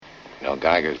You know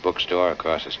Geiger's bookstore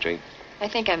across the street? I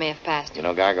think I may have passed You it.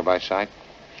 know Geiger by sight?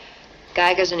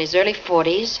 Geiger's in his early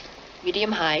 40s,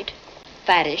 medium height,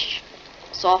 fattish,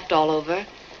 soft all over,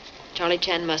 Charlie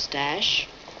Chan mustache,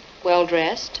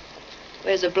 well-dressed,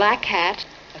 wears a black hat,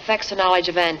 affects a knowledge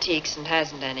of antiques and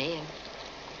hasn't any, and,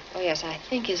 oh yes, I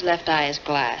think his left eye is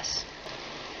glass.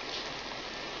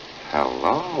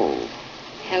 Hello.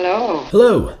 Hello.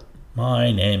 Hello,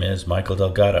 my name is Michael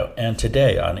Delgado, and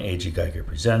today on A.G. Geiger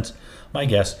Presents, my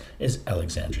guest is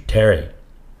Alexandra Terry.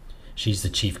 She's the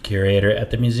chief curator at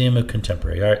the Museum of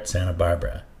Contemporary Art, Santa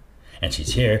Barbara, and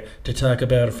she's here to talk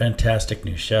about a fantastic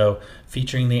new show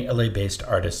featuring the LA-based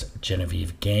artist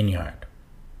Genevieve Gaignard.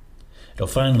 It'll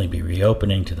finally be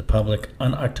reopening to the public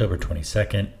on October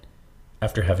 22nd,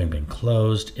 after having been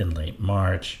closed in late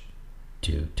March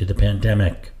due to the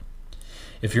pandemic.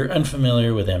 If you're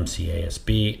unfamiliar with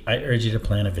MCASB, I urge you to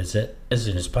plan a visit as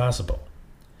soon as possible.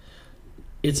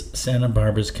 It's Santa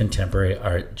Barbara's contemporary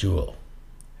art jewel.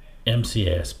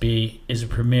 MCASB is a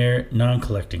premier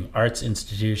non-collecting arts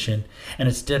institution, and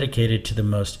it's dedicated to the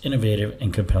most innovative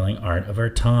and compelling art of our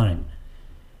time.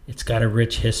 It's got a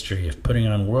rich history of putting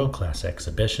on world-class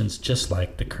exhibitions just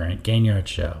like the current Gaignard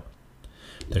Show.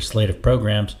 Their slate of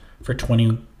programs for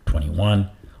 2021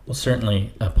 will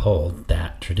certainly uphold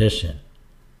that tradition.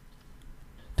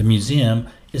 The museum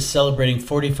is celebrating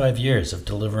 45 years of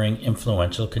delivering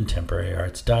influential contemporary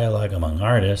arts dialogue among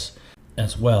artists,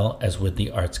 as well as with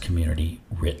the arts community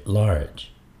writ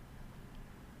large.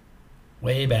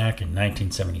 Way back in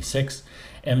 1976,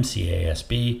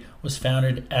 MCASB was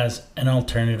founded as an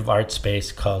alternative art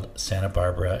space called Santa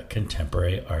Barbara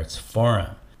Contemporary Arts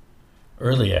Forum.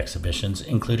 Early exhibitions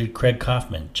included Craig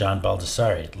Kaufman, John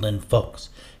Baldessari, Lynn Folks,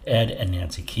 Ed and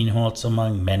Nancy Kienholz,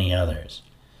 among many others.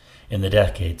 In the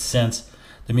decades since,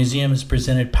 the museum has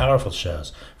presented powerful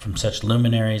shows from such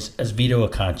luminaries as Vito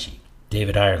Acconci,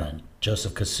 David Ireland,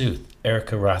 Joseph Kosuth,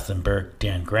 Erica Rothenberg,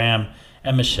 Dan Graham,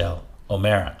 and Michelle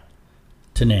O'Mara,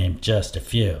 to name just a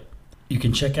few. You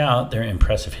can check out their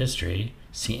impressive history,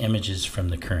 see images from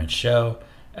the current show,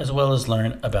 as well as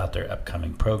learn about their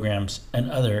upcoming programs and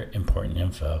other important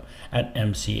info at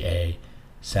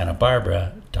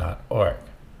mcasantabarbara.org.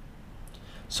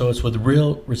 So it's with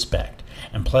real respect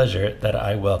and pleasure that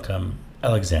I welcome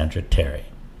Alexandra Terry.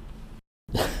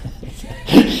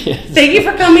 Thank you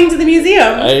for coming to the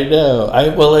museum. I know.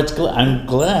 I'm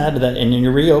glad that, and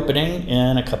you're reopening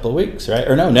in a couple of weeks, right?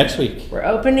 Or no, next week.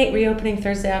 We're reopening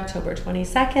Thursday, October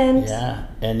 22nd. Yeah,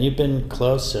 and you've been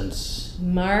closed since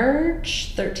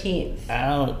March 13th.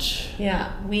 Ouch.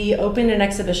 Yeah, we opened an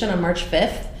exhibition on March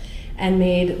 5th and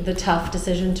made the tough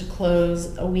decision to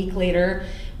close a week later,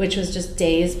 which was just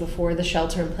days before the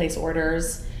shelter-in-place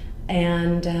orders.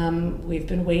 And we've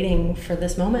been waiting for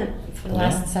this moment for the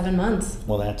last 7 months.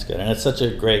 Well, that's good. And it's such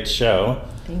a great show.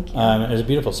 Thank you. It's a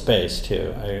beautiful space,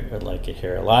 too. I like it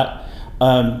here a lot.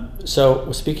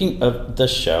 So speaking of the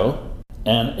show,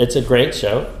 and it's a great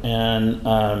show.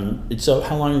 And so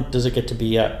how long does it get to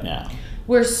be up now?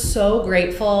 We're so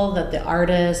grateful that the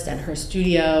artist and her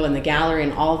studio and the gallery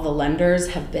and all of the lenders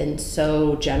have been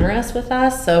so generous with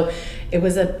us. So it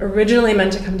was originally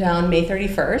meant to come down May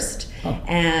 31st. Oh.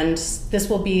 And this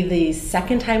will be the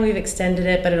second time we've extended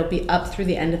it, but it'll be up through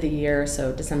the end of the year,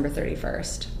 so December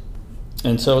 31st.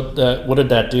 And so what did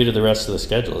that do to the rest of the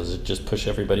schedule? Does it just push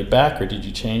everybody back, or did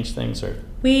you change things? Or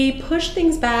we pushed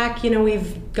things back.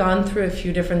 We've gone through a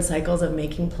few different cycles of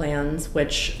making plans,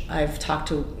 which I've talked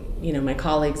to my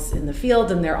colleagues in the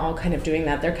field, and they're all kind of doing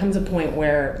that. There comes a point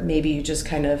where maybe you just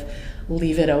kind of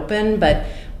leave it open, but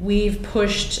we've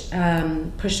pushed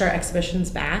our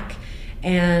exhibitions back,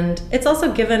 and it's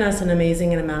also given us an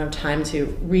amazing amount of time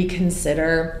to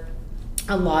reconsider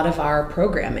a lot of our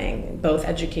programming, both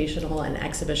educational and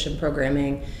exhibition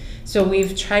programming. So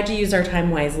we've tried to use our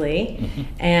time wisely,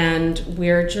 and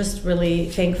we're just really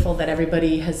thankful that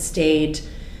everybody has stayed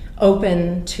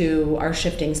open to our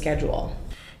shifting schedule.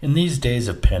 In these days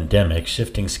of pandemic,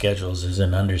 shifting schedules is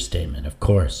an understatement, of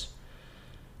course.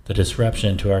 The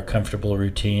disruption to our comfortable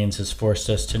routines has forced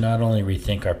us to not only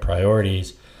rethink our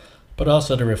priorities, but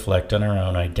also to reflect on our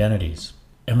own identities.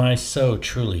 Am I so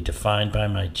truly defined by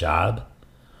my job?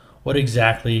 What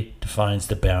exactly defines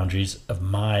the boundaries of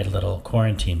my little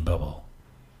quarantine bubble?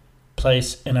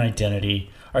 Place and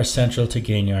identity are central to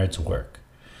Gaignard's work.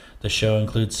 The show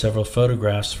includes several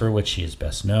photographs for which she is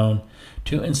best known,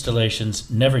 2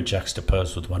 installations never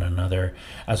juxtaposed with one another,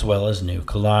 as well as new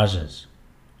collages.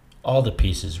 All the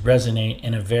pieces resonate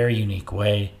in a very unique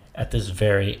way at this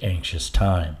very anxious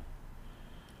time.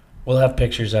 We'll have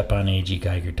pictures up on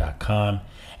aggeiger.com,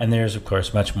 and there's, of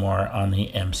course, much more on the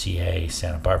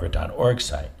mcasantabarbara.org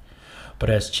site. but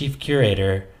as chief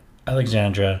curator,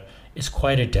 Alexandra is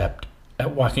quite adept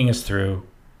at walking us through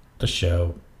the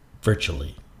show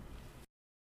virtually.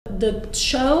 The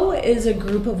show is a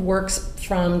group of works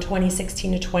from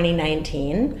 2016 to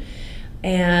 2019.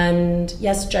 And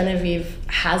yes, Genevieve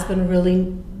has been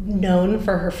really known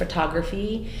for her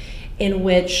photography, in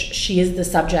which she is the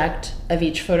subject of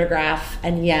each photograph,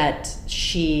 and yet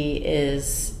she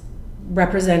is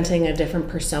representing a different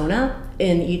persona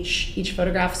in each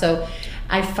photograph. So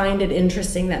I find it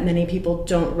interesting that many people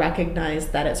don't recognize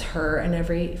that it's her in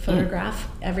every photograph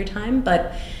every time.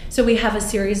 But so we have a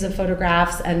series of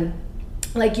photographs, and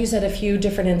like you said, a few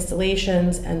different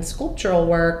installations and sculptural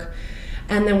work.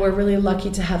 And then we're really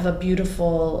lucky to have a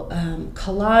beautiful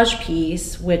collage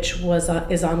piece, which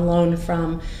is on loan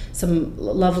from some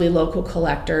lovely local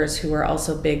collectors who are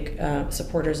also big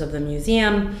supporters of the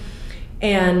museum.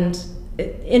 And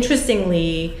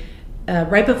interestingly,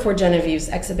 right before Genevieve's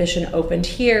exhibition opened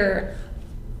here,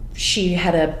 she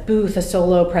had a booth, a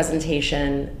solo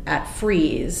presentation at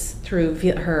Frieze through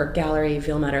her gallery,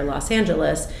 Vielmetter Los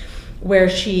Angeles, where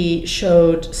she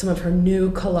showed some of her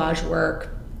new collage work.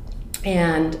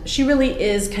 And she really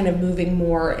is kind of moving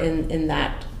more in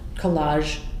that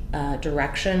collage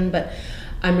direction. But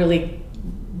I'm really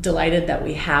delighted that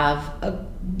we have a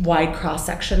wide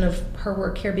cross-section of her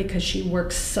work here, because she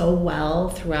works so well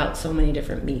throughout so many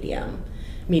different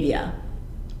media.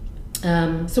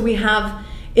 So we have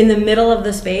in the middle of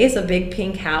the space a big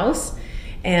pink house.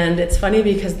 And it's funny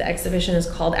because the exhibition is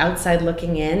called Outside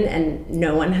Looking In, and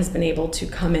no one has been able to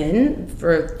come in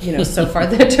for, so far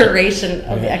the duration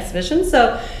of the exhibition.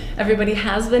 So everybody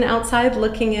has been outside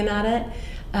looking in at it.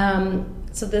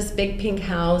 So this big pink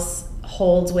house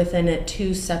holds within it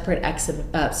two separate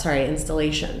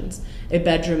installations, a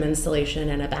bedroom installation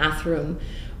and a bathroom,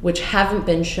 which haven't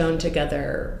been shown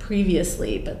together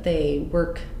previously, but they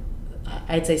work,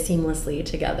 I'd say, seamlessly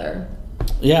together.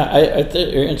 Yeah, I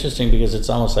think they're interesting because it's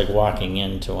almost like walking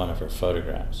into one of her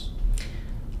photographs.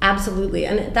 Absolutely.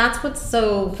 And that's what's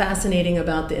so fascinating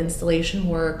about the installation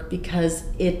work, because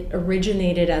it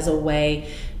originated as a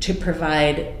way to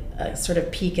provide a sort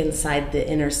of peek inside the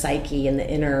inner psyche and the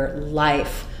inner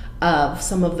life of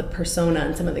some of the persona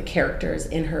and some of the characters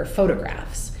in her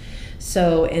photographs.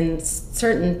 So in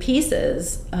certain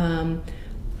pieces,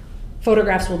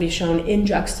 photographs will be shown in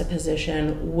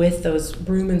juxtaposition with those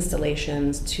room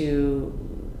installations to,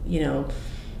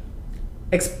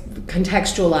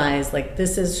 contextualize, like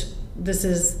this is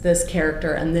this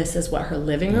character and this is what her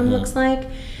living room looks like.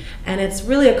 And it's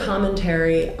really a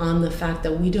commentary on the fact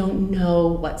that we don't know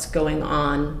what's going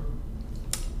on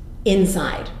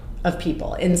inside of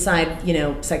people, inside,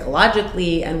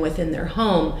 psychologically and within their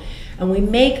home. And we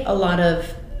make a lot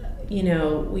of,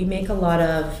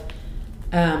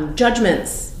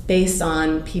 judgments based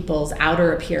on people's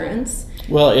outer appearance.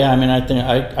 Well, yeah, I mean, I think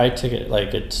I took it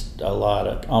like it's a lot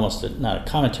of, almost not a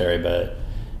commentary, but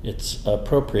it's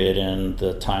appropriate in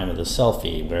the time of the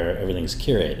selfie where everything's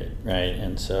curated, right?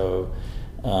 And so,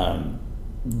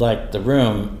 like The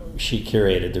Room, she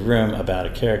curated The Room about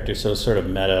a character, so it's sort of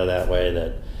meta that way,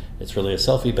 that it's really a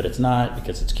selfie, but it's not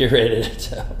because it's curated.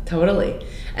 So. Totally.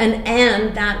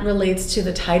 And that relates to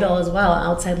the title as well,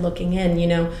 Outside Looking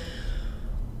In.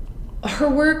 Her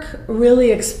work really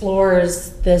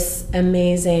explores this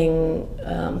amazing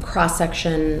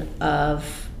cross-section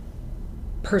of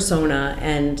persona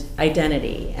and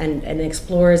identity, and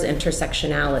explores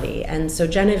intersectionality. And so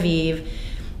Genevieve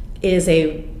is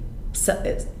a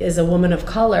woman of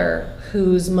color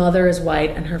whose mother is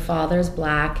white and her father is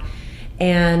black,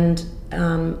 and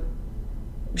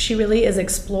she really is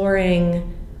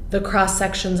exploring the cross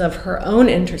sections of her own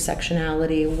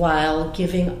intersectionality while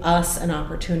giving us an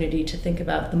opportunity to think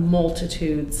about the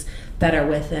multitudes that are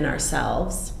within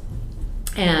ourselves.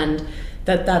 And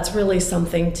that's really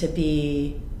something to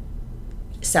be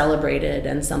celebrated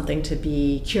and something to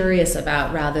be curious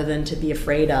about rather than to be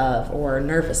afraid of or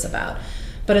nervous about.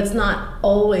 But it's not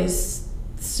always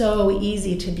so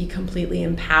easy to be completely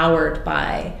empowered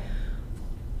by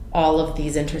all of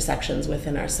these intersections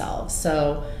within ourselves.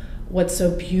 So what's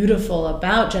so beautiful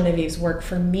about Genevieve's work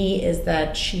for me is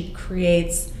that she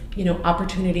creates,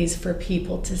 opportunities for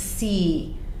people to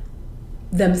see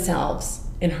themselves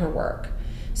in her work.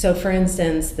 So for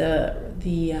instance, the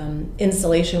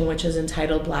installation, which is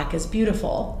entitled Black is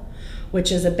Beautiful,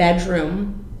 which is a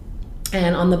bedroom,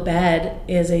 and on the bed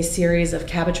is a series of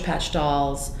Cabbage Patch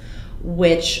dolls,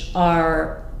 which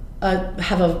have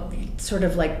a sort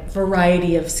of like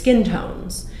variety of skin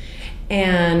tones.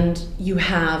 And you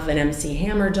have an MC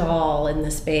Hammer doll in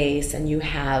the space, and you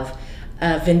have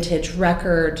a vintage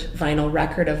vinyl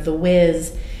record of The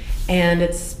Wiz, and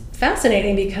it's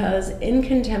fascinating because in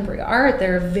contemporary art,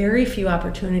 there are very few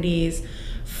opportunities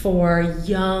for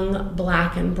young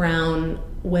Black and brown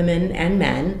women and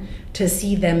men to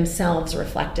see themselves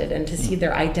reflected and to see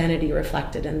their identity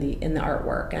reflected in the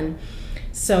artwork. And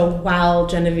so while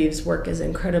Genevieve's work is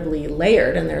incredibly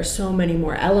layered and there are so many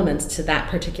more elements to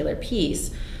that particular piece,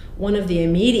 one of the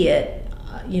immediate,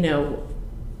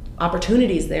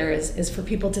 opportunities there is for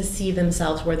people to see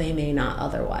themselves where they may not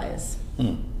otherwise.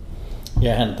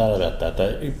 Yeah, I hadn't thought about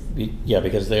that.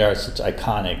 Because they are such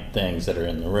iconic things that are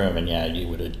in the room, and you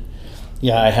would have.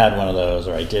 Yeah, I had one of those,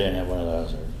 or I didn't have one of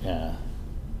those, or yeah.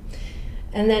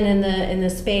 And then in the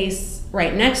space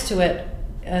right next to it,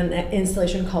 an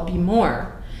installation called Be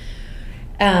More.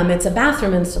 It's a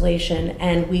bathroom installation,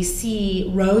 and we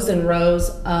see rows and rows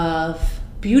of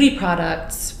beauty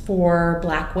products for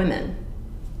Black women.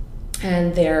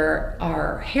 And there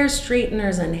are hair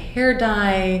straighteners and hair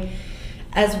dye,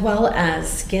 as well as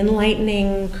skin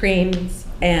lightening creams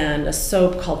and a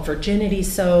soap called Virginity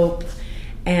Soap,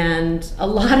 and a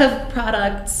lot of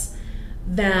products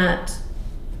that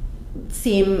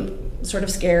seem sort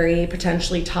of scary,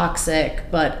 potentially toxic,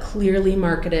 but clearly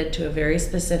marketed to a very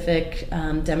specific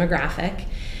demographic.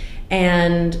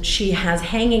 And she has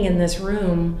hanging in this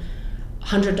room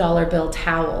 $100 bill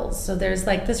towels. So there's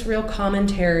like this real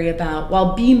commentary about,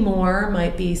 while Be More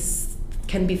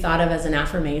can be thought of as an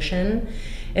affirmation,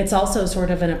 it's also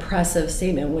sort of an oppressive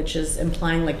statement, which is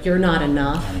implying like you're not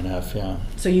enough. Not enough, yeah.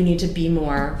 So you need to be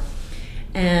more.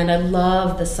 And I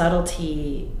love the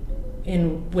subtlety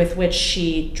with which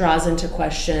she draws into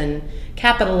question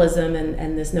capitalism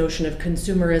and this notion of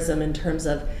consumerism in terms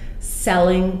of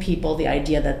selling people the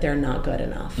idea that they're not good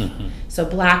enough. Mm-hmm. So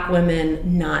Black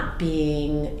women not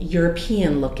being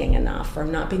European looking enough or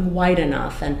not being white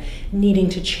enough and needing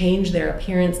to change their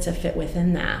appearance to fit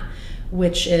within that,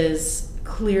 which is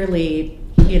clearly,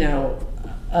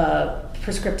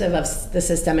 prescriptive of the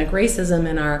systemic racism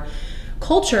in our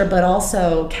culture, but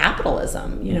also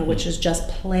capitalism, mm-hmm. which is just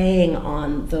playing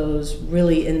on those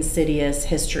really insidious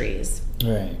histories.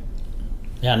 Right.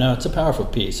 Yeah, no, it's a powerful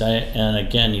piece. And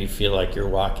again, you feel like you're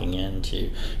walking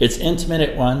into, it's intimate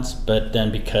at once, but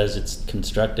then because it's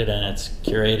constructed and it's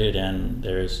curated and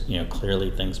there's,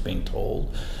 clearly things being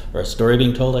told, or a story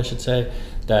being told, I should say,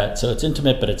 so it's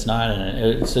intimate, but it's not,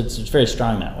 and it's very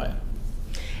strong that way.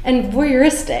 And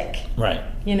voyeuristic. Right.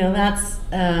 That's...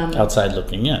 outside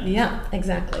looking in. Yeah,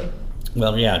 exactly.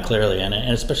 Well, yeah, clearly, and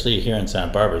especially here in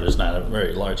Santa Barbara, there's not a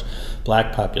very large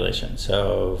Black population,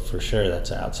 so for sure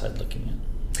that's outside looking in.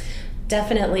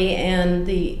 Definitely, and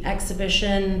the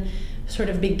exhibition sort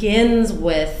of begins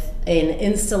with an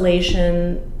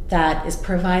installation that is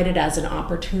provided as an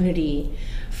opportunity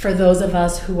for those of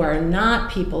us who are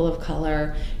not people of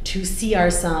color to see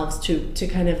ourselves, to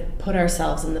kind of put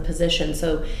ourselves in the position.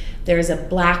 So there's a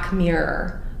black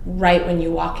mirror right when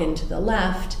you walk into the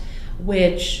left,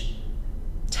 which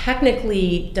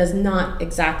technically does not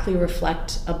exactly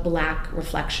reflect a Black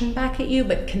reflection back at you,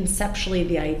 but conceptually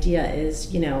the idea is,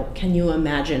 can you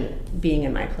imagine being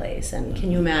in my place? And can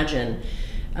you imagine,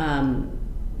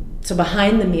 so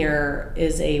behind the mirror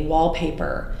is a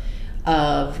wallpaper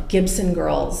of Gibson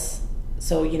girls,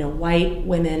 so white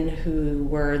women who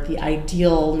were the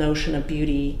ideal notion of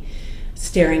beauty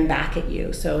staring back at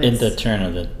you. So it's, in the turn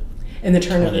of the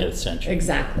 20th century.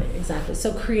 Exactly.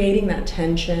 So creating that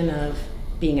tension of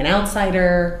being an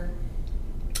outsider,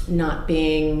 not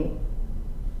being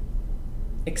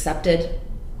accepted,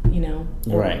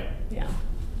 right? Yeah.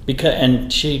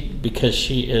 Because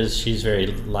she's very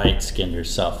light-skinned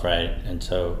herself, right? And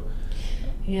so.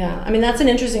 Yeah, I mean, that's an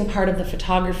interesting part of the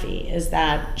photography, is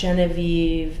that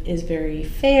Genevieve is very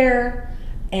fair,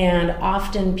 and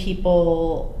often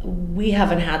we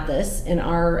haven't had this in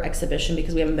our exhibition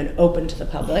because we haven't been open to the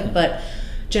public, but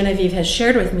Genevieve has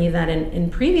shared with me that in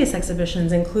previous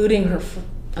exhibitions, including her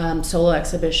solo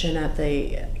exhibition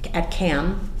at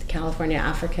CAM, the California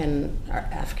African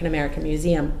American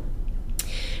Museum,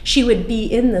 she would be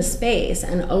in the space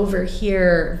and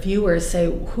overhear viewers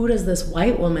say, who does this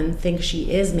white woman think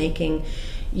she is, making,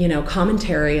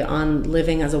 commentary on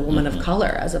living as a woman of color,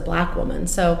 as a Black woman.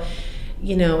 So,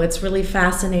 it's really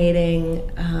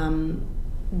fascinating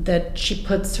that she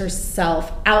puts herself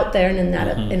out there and in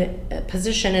that in a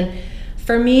position. And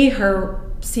for me,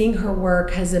 seeing her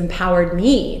work has empowered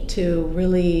me to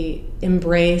really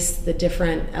embrace the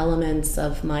different elements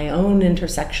of my own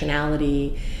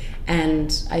intersectionality.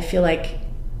 And I feel like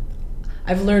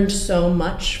I've learned so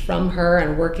much from her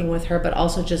and working with her, but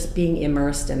also just being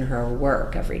immersed in her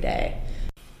work every day.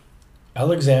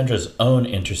 Alexandra's own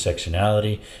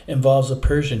intersectionality involves a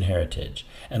Persian heritage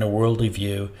and a worldly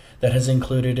view that has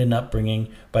included an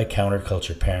upbringing by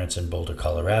counterculture parents in Boulder,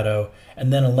 Colorado,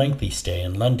 and then a lengthy stay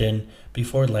in London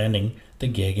before landing the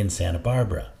gig in Santa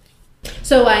Barbara.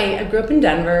 So I grew up in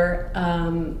Denver,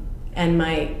 and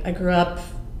I grew up,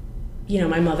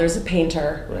 my mother's a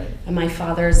painter, Right. and my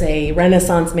father's a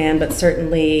Renaissance man, but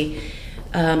certainly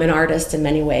an artist in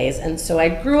many ways. And so I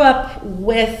grew up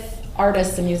with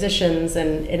artists and musicians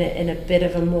and in a bit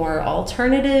of a more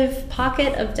alternative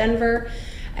pocket of Denver.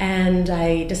 And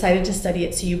I decided to study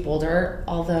at CU Boulder,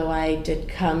 although I did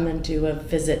come and do a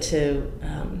visit to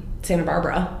Santa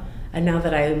Barbara. And now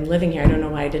that I'm living here, I don't know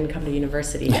why I didn't come to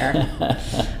university here,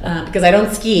 because I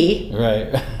don't ski.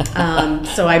 Right.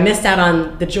 So I missed out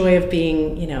on the joy of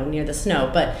being, near the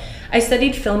snow. But I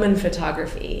studied film and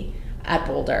photography at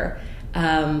Boulder,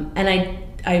 and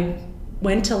I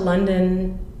went to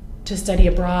London to study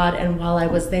abroad. And while I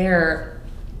was there,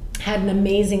 had an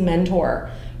amazing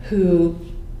mentor who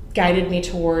guided me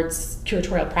towards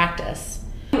curatorial practice.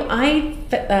 I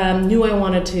knew I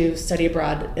wanted to study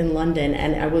abroad in London,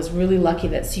 and I was really lucky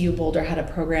that CU Boulder had a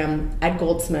program at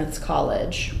Goldsmiths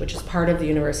College, which is part of the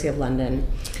University of London.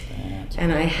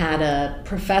 And I had a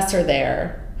professor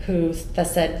there that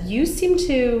said, you seem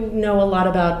to know a lot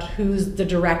about who's the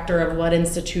director of what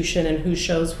institution and who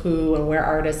shows who and where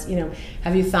artists,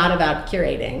 have you thought about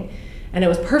curating? And it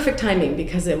was perfect timing,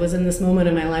 because it was in this moment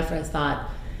in my life where I thought,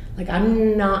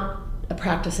 I'm not a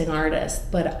practicing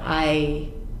artist, but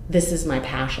this is my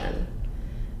passion.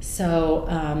 So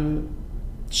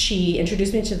she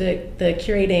introduced me to the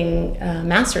curating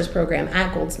master's program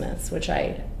at Goldsmiths, which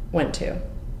I went to.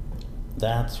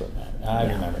 That's what I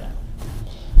remember now.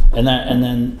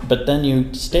 But then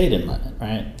you stayed in London,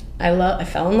 right? I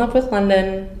fell in love with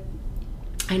London.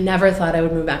 I never thought I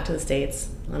would move back to the States,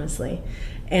 honestly.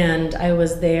 And I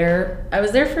was there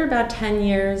for about 10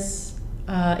 years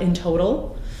in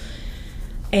total,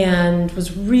 and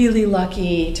was really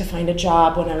lucky to find a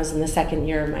job when I was in the second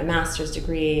year of my master's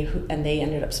degree, and they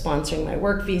ended up sponsoring my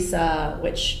work visa,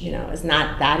 which is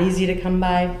not that easy to come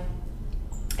by.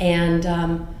 And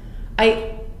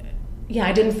I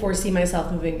didn't foresee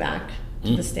myself moving back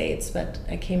to the States, but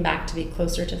I came back to be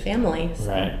closer to family. So.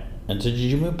 Right. And so did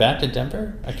you move back to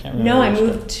Denver? I can't remember. No, I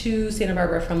moved to Santa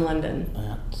Barbara from London.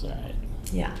 That's all right.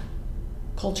 Yeah.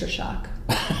 Culture shock.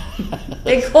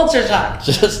 Big culture shock.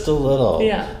 Just a little.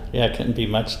 Yeah. Yeah, it couldn't be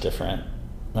much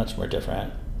more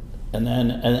different. And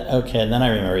then I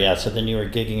remember, so then you were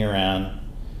gigging around.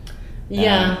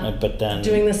 Yeah. But then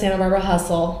doing the Santa Barbara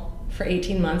hustle for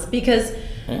 18 months, because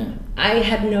I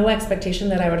had no expectation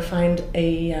that I would find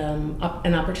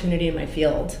an opportunity in my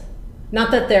field.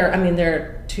 Not that there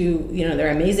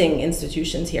are amazing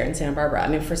institutions here in Santa Barbara. I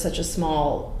mean, for such a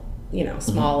small,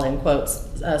 small in quotes,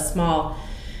 a small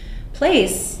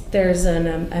place, there's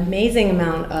an amazing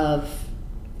amount of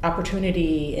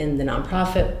opportunity in the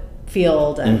nonprofit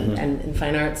field and in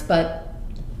fine arts. But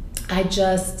I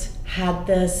just had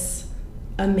this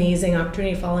amazing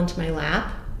opportunity fall into my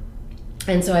lap.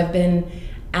 And so I've been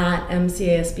at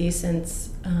MCASB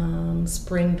since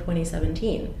spring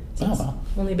 2017. So it's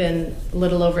only been a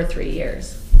little over 3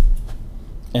 years.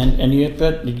 And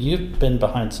you've been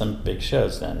behind some big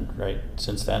shows then, right?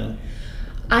 Since then?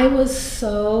 I was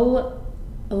so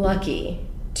lucky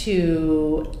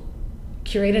to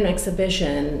curate an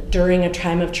exhibition during a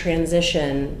time of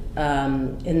transition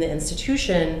in the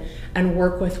institution and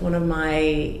work with one of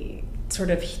my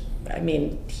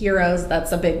heroes,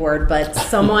 that's a big word, but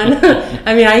someone, Barry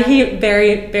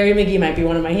McGee might be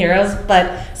one of my heroes,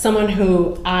 but someone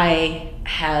who I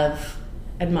have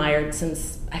admired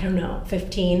since,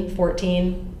 15,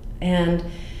 14, and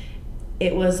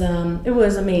it was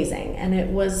amazing. And it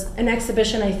was an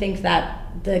exhibition, I think,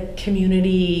 that the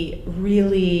community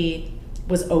really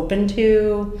was open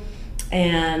to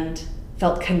and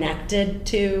felt connected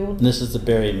to. This is the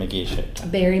Barry McGee show.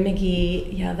 Barry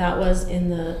McGee, that was in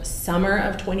the summer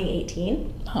of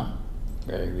 2018. Oh,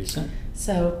 very recent.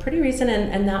 So pretty recent,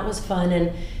 and that was fun.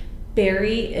 And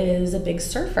Barry is a big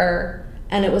surfer,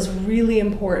 and it was really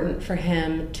important for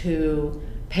him to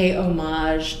pay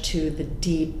homage to the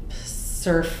deep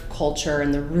surf culture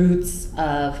and the roots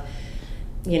of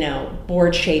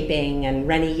board shaping and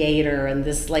Rennie Yater and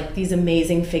these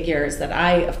amazing figures that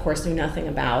I, of course, knew nothing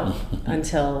about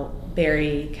until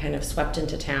Barry kind of swept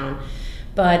into town.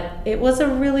 But it was a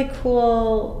really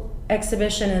cool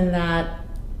exhibition in that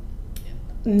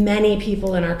many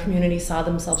people in our community saw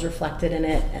themselves reflected in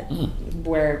it,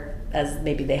 whereas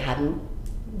maybe they hadn't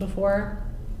before.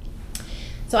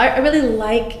 So I really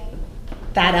like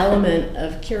that element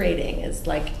of curating. Is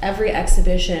every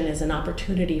exhibition is an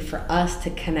opportunity for us to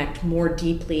connect more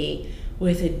deeply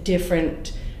with a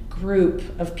different group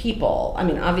of people. I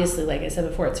mean, obviously, like I said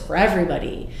before, it's for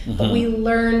everybody, but we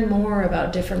learn more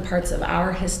about different parts of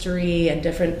our history and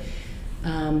different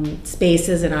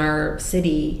spaces in our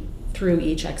city through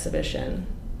each exhibition.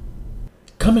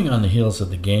 Coming on the heels of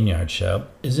the Gaignard Show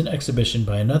is an exhibition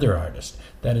by another artist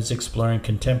that is exploring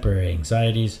contemporary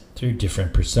anxieties through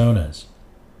different personas.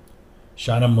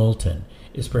 Shauna Moulton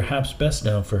is perhaps best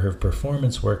known for her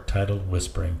performance work titled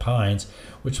Whispering Pines,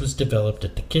 which was developed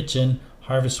at the Kitchen,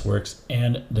 Harvest Works,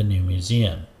 and the New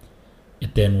Museum.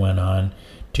 It then went on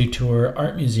to tour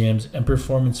art museums and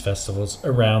performance festivals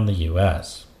around the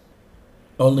U.S.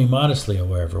 Only modestly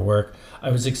aware of her work, I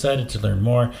was excited to learn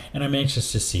more, and I'm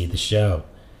anxious to see the show.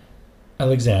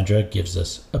 Alexandra gives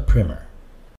us a primer.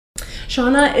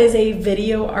 Shauna is a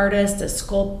video artist, a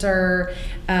sculptor.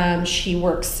 She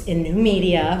works in new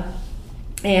media,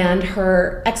 and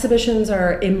her exhibitions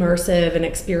are immersive and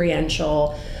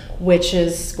experiential, which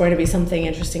is going to be something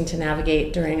interesting to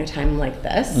navigate during a time like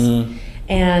this.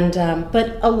 And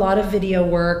but a lot of video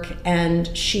work,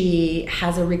 and she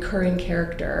has a recurring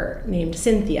character named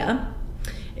Cynthia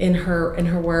in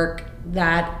her work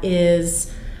that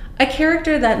is a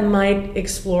character that might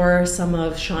explore some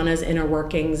of Shauna's inner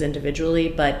workings individually,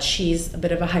 but she's a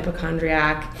bit of a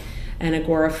hypochondriac and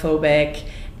agoraphobic.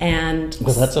 And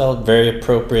well, that's all very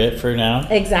appropriate for now.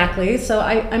 Exactly. So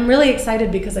I'm really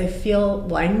excited because I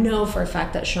know for a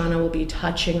fact that Shauna will be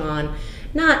touching on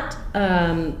not,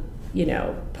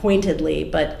 pointedly,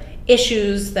 but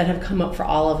issues that have come up for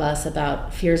all of us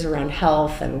about fears around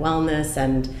health and wellness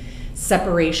and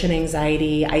separation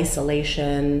anxiety,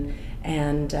 isolation,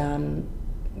 and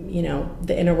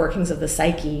the inner workings of the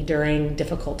psyche during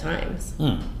difficult times.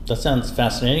 That sounds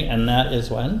fascinating. And that is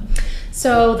when?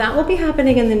 So that will be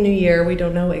happening in the new year. We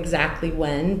don't know exactly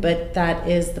when, but that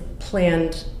is the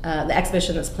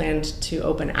exhibition that's planned to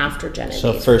open after Genevieve.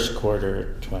 So first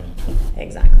quarter 2020.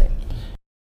 Exactly.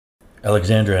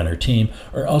 Alexandra and her team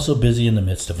are also busy in the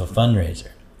midst of a fundraiser.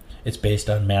 It's based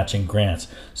on matching grants,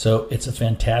 so it's a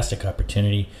fantastic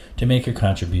opportunity to make your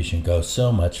contribution go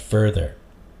so much further.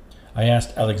 I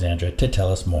asked Alexandra to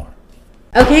tell us more.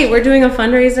 Okay, we're doing a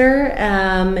fundraiser.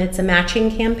 It's a matching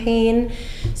campaign.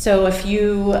 So a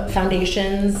few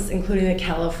foundations, including the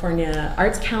California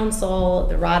Arts Council,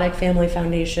 the Roddick Family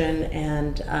Foundation,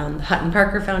 and the Hutton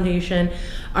Parker Foundation,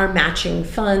 are matching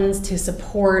funds to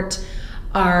support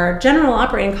our general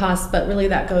operating costs, but really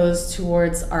that goes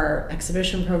towards our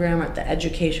exhibition program, or the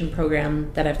education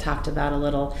program that I've talked about a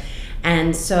little.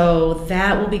 And so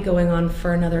that will be going on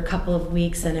for another couple of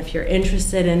weeks. And if you're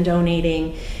interested in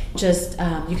donating, just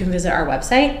you can visit our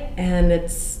website, and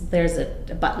there's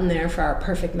a button there for our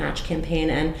Perfect Match campaign.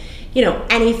 And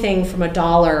anything from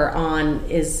 $1 on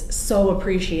is so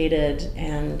appreciated.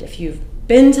 And if you've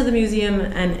been to the museum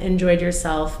and enjoyed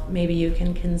yourself, maybe you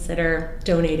can consider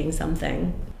donating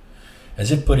something.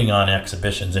 As if putting on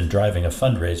exhibitions and driving a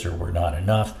fundraiser were not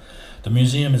enough, the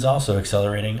museum is also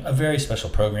accelerating a very special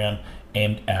program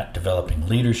aimed at developing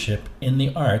leadership in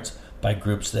the arts by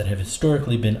groups that have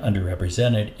historically been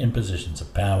underrepresented in positions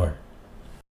of power.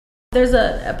 There's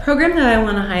a program that I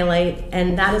want to highlight,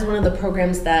 and that is one of the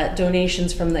programs that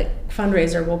donations from the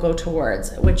fundraiser will go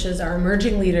towards, which is our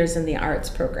Emerging Leaders in the Arts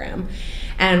program.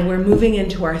 And we're moving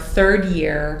into our third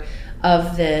year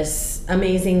of this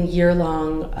amazing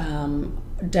year-long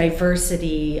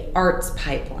diversity arts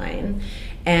pipeline.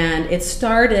 And it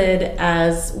started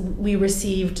as we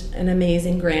received an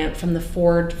amazing grant from the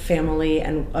Ford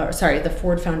the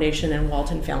Ford Foundation and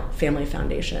Walton Family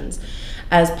Foundations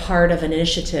as part of an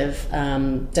initiative,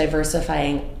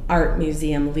 Diversifying Art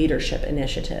Museum Leadership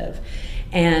Initiative.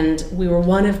 And we were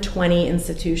one of 20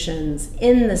 institutions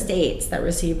in the States that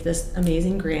received this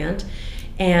amazing grant.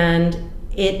 And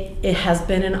it has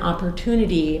been an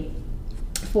opportunity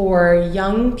for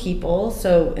young people.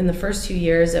 So in the first 2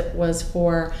 years, it was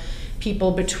for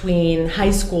people between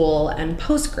high school and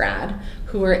post-grad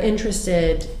who are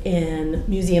interested in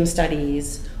museum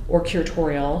studies or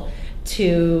curatorial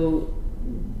to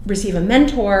receive a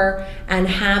mentor and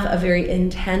have a very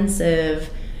intensive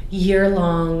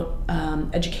year-long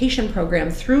education program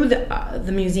through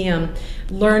the museum,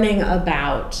 learning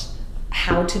about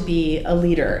how to be a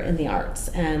leader in the arts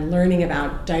and learning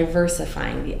about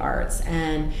diversifying the arts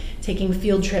and taking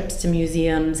field trips to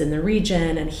museums in the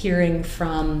region and hearing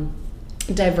from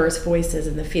diverse voices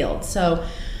in the field. So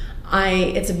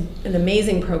it's an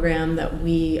amazing program that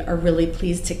we are really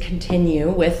pleased to continue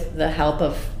with the help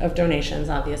of donations,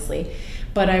 obviously.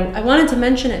 But I wanted to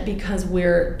mention it because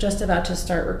we're just about to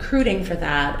start recruiting for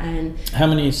that. And how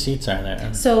many seats are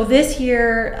there? So this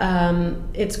year,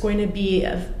 it's going to be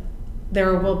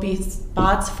there will be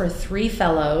spots for 3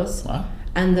 fellows. Wow.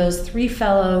 And those 3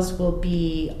 fellows will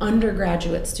be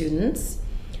undergraduate students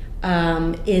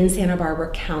in Santa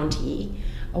Barbara County.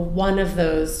 One of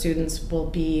those students will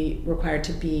be required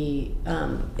to be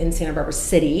in Santa Barbara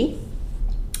City.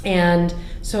 And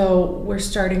so we're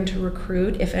starting to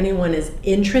recruit. If anyone is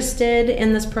interested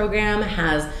in this program,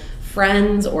 has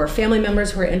friends or family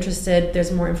members who are interested,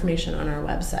 there's more information on our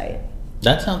website.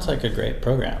 That sounds like a great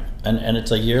program. And it's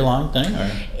a year-long thing?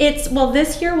 Or? Well,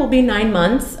 this year will be 9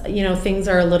 months. You know, things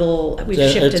are a little, we've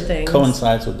shifted things. It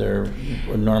coincides with their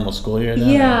normal school year then?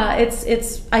 Yeah,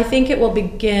 it's. I think it will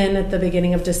begin at the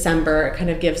beginning of December. It kind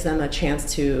of gives them a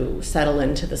chance to settle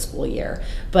into the school year.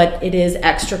 But it is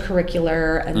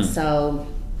extracurricular, and so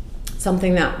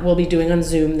something that we'll be doing on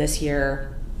Zoom this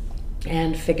year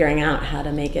and figuring out how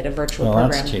to make it a virtual program.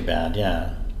 Well, that's too bad,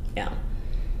 yeah. Yeah.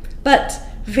 But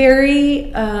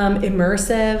very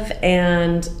immersive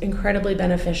and incredibly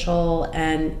beneficial,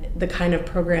 and the kind of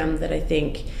program that I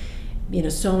think, you know,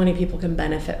 so many people can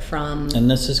benefit from.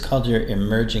 And this is called your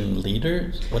Emerging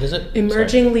Leaders? What is it?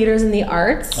 Emerging Leaders in the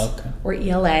Arts, okay. Or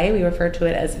ELA. We refer to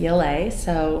it as ELA.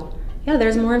 So yeah,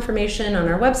 there's more information on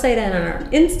our website and on our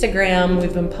Instagram.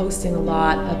 We've been posting a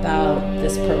lot about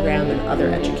this program and other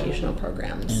educational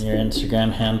programs. And your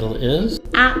Instagram handle is?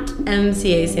 At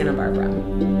MCA Santa Barbara.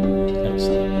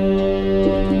 Excellent.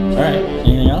 All right,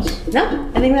 anything else? No,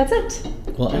 I think that's it.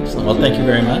 Well, excellent. Well, thank you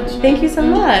very much. Thank you so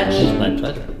much. It was my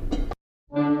pleasure.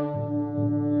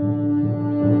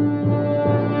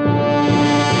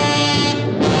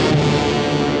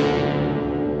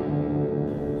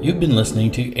 You've been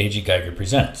listening to A.G. Geiger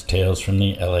Presents Tales from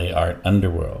the LA Art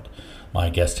Underworld. My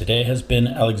guest today has been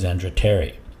Alexandra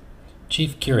Terry,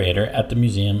 Chief Curator at the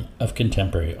Museum of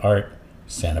Contemporary Art,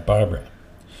 Santa Barbara.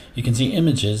 You can see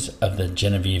images of the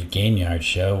Genevieve Gaignard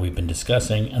show we've been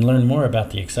discussing and learn more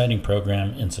about the exciting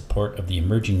program in support of the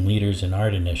Emerging Leaders in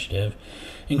Art initiative,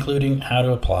 including how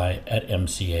to apply at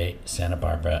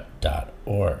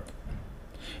mcasantabarbara.org.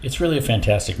 It's really a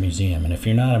fantastic museum, and if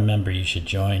you're not a member, you should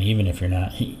join, even if you're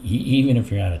out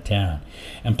of town.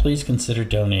 And please consider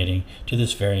donating to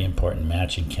this very important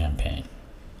matching campaign.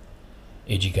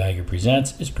 A.G. Geiger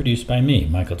Presents is produced by me,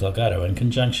 Michael Delgado, in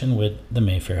conjunction with the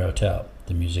Mayfair Hotel,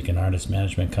 the music and artist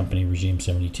management company Regime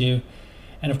 72,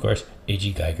 and of course,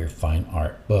 A.G. Geiger Fine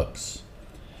Art Books.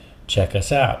 Check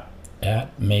us out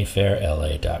at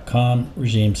mayfairla.com,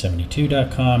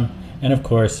 regime72.com, and of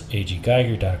course,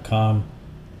 aggeiger.com.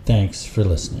 Thanks for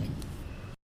listening.